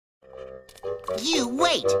You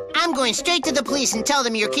wait. I'm going straight to the police and tell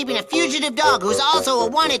them you're keeping a fugitive dog who's also a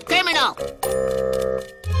wanted criminal.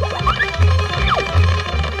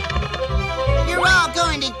 You're all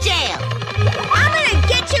going to jail. I'm gonna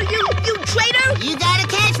get you, you traitor! You gotta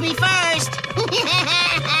catch me first.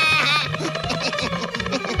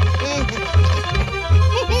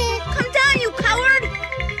 Come down, you coward!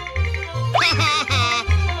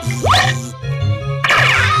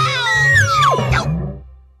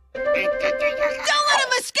 Don't let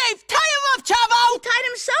him escape! Tie him up, Chavo! He tied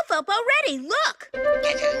himself up already, look!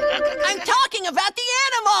 I'm talking about the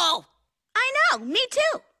animal! I know, me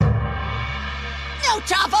too. No,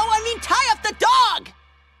 Chavo, I mean tie up the dog!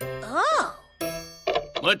 Oh.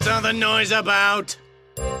 What's all the noise about?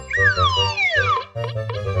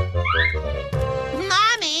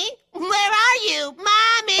 Mommy, where are you?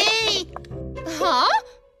 Mommy! Huh?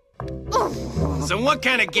 So what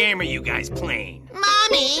kind of game are you guys playing?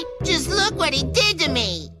 Mommy, just look what he did to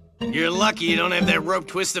me. You're lucky you don't have that rope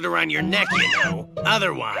twisted around your neck, you know.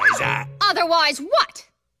 Otherwise, Otherwise what?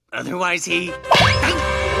 Otherwise he...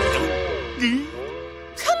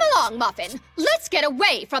 Come along, Muffin. Let's get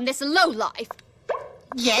away from this lowlife.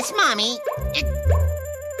 Yes, Mommy.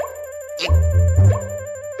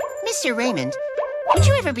 Mr. Raymond, would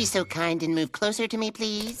you ever be so kind and move closer to me,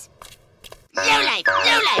 please? Lowlife!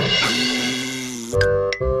 Lowlife!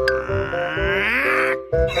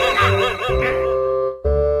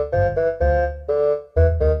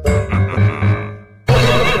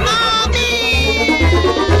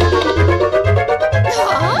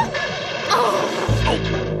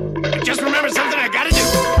 Just remember something I gotta do.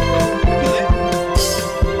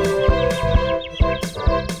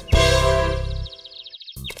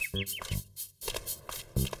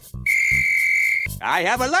 I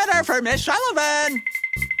have a letter for Miss Sullivan.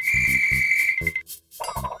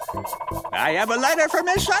 I have a letter for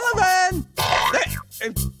Miss Sullivan.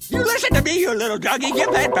 You listen to me, you little doggy.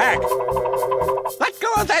 Give that back. Let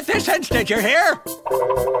go of that this instant, you hear?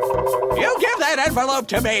 You give that envelope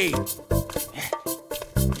to me.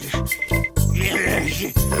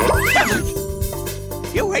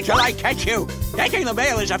 You wait till I catch you. Taking the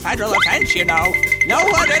mail is a federal offense, you know. No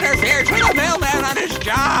one interferes with a mailman on his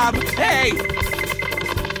job. Hey!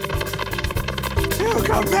 You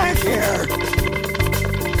come back here.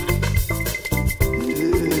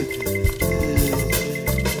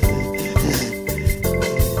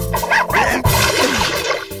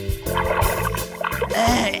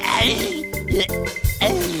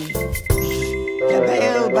 The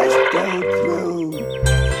mail must go through.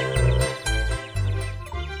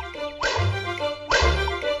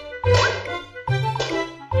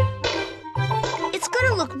 It's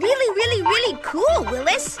gonna look really cool,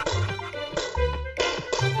 Willis.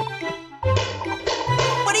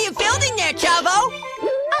 What are you building there, Chavo?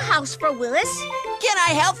 A house for Willis. Can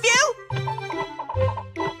I help you?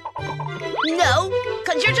 No,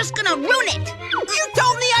 because you're just gonna ruin it. You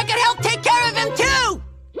told me I could help take care of him, too!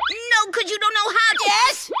 No, because you don't know how to.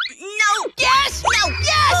 Yes? No. Yes! No.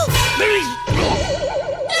 Yes!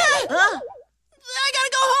 I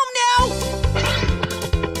gotta go home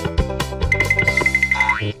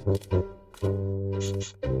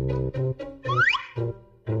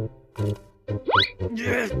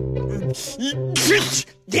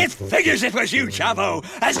It figures it was you, Chavo.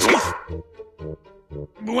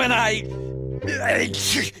 When I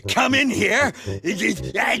come in here,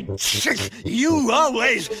 you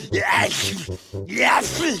always...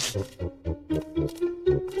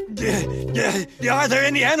 Are there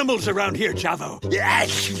any animals around here, Chavo?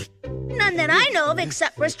 None that I know of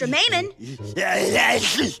except Mr. Mayman.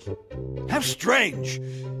 How strange.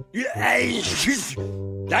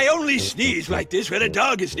 I only sneeze like this when a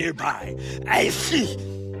dog is nearby.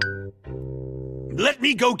 Let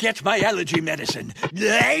me go get my allergy medicine.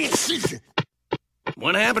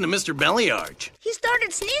 What happened to Mr. Bellyarch? He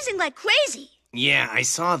started sneezing like crazy. Yeah, I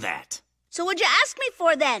saw that. So what'd you ask me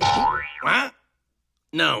for then? What?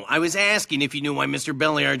 No, I was asking if you knew why Mr.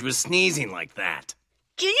 Bellyarch was sneezing like that.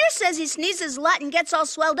 Junior says he sneezes a lot and gets all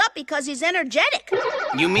swelled up because he's energetic.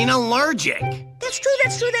 You mean allergic? That's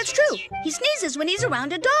true. He sneezes when he's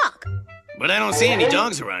around a dog. But I don't see any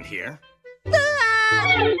dogs around here.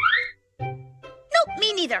 Nope,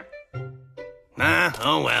 me neither.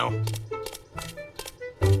 Oh well.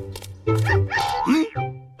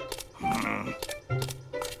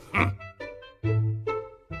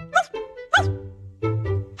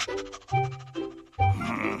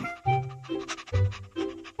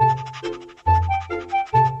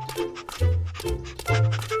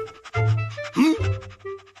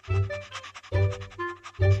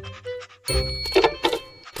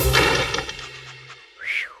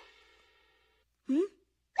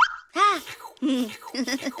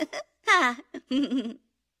 Ha.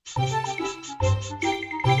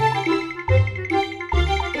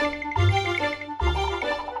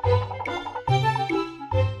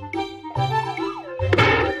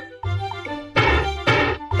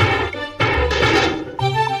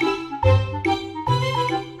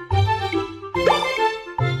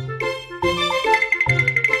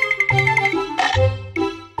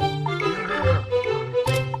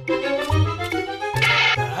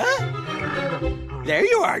 There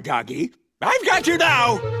you are, doggy. I've got you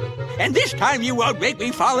now. And this time you won't make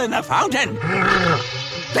me fall in the fountain.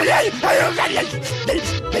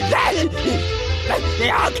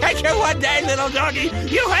 I'll catch you one day, little doggy.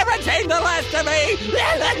 You haven't seen the last of me.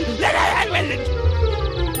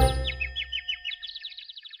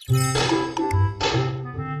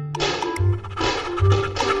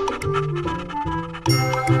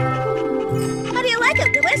 How do you like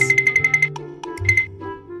it, Willis?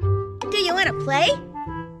 Do you want to play?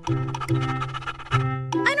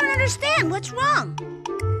 I don't understand. What's wrong?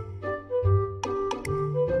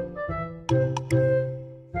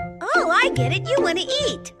 Oh, I get it. You want to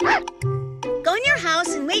eat. Go in your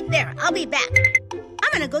house and wait there. I'll be back.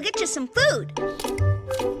 I'm going to go get you some food.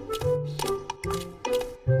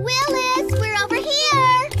 Willis, we're over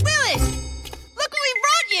here. Willis! Look what we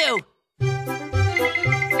brought you!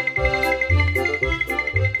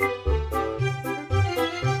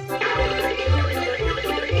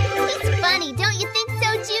 He's funny, don't you think so,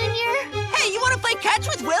 Junior? Hey, you want to play catch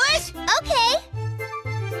with Willis? Okay.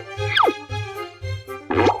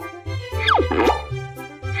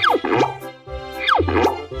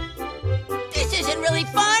 This isn't really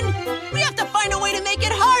fun. We have to find a way to make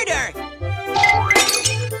it harder.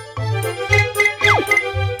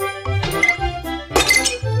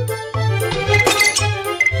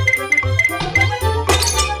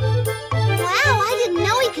 Wow, I didn't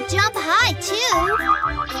know he could jump high, too.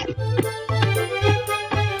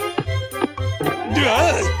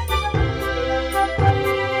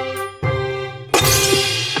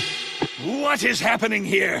 What is happening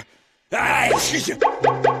here?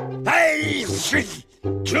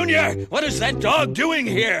 Junior, what is that dog doing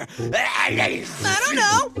here? I don't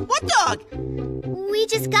know. What dog? We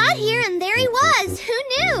just got here and there he was. Who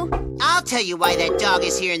knew? I'll tell you why that dog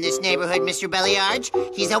is here in this neighborhood, Mr. Belliarge.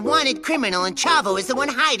 He's a wanted criminal and Chavo is the one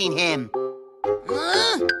hiding him.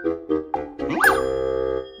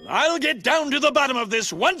 I'll get down to the bottom of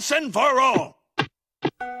this once and for all.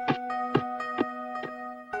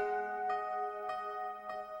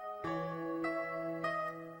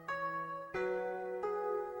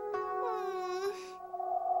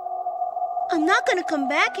 I'm not going to come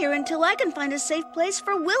back here until I can find a safe place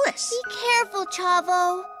for Willis. Be careful,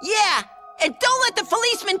 Chavo. Yeah, and don't let the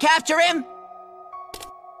policeman capture him.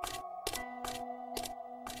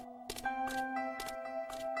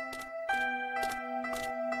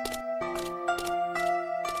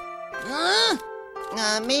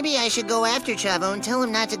 Maybe I should go after Chavo and tell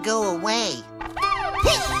him not to go away.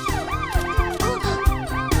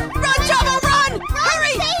 Run, Chavo, run!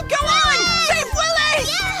 Hurry! save Go on! Save Willis!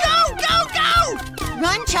 Yeah. Go, go, go!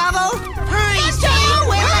 Run, Chavo! Hurry! Run, Chavo!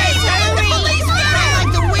 Willis, Hurry! hurry! The policeman! Run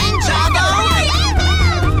like the wind, Chavo!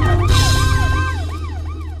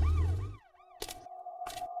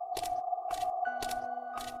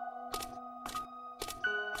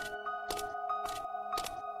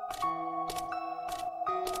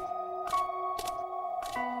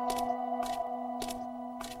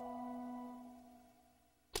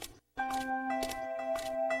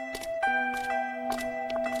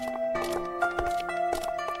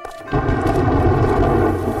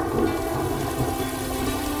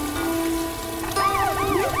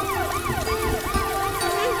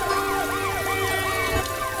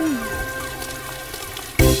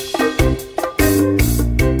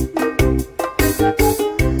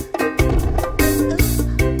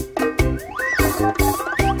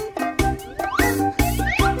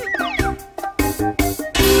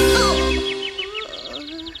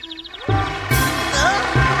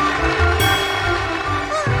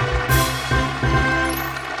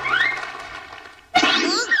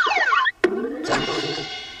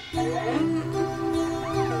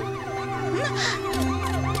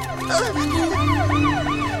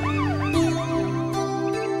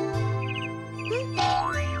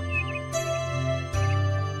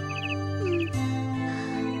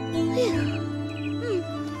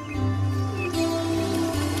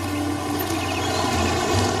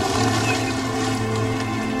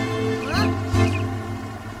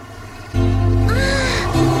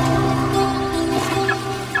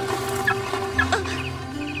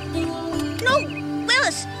 No,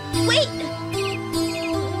 Willis, wait.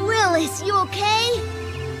 Willis, Willis, you okay?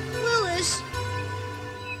 Willis.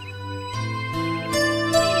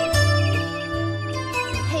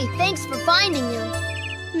 Hey, thanks for finding him.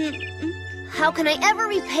 How can I ever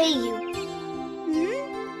repay you?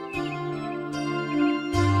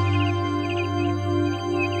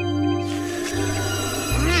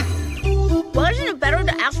 Wasn't it better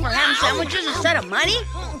to ask for ham sandwiches instead of money?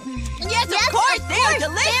 Yes, of course. They're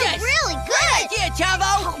delicious. They're really good. Good idea,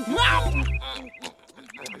 Chavo.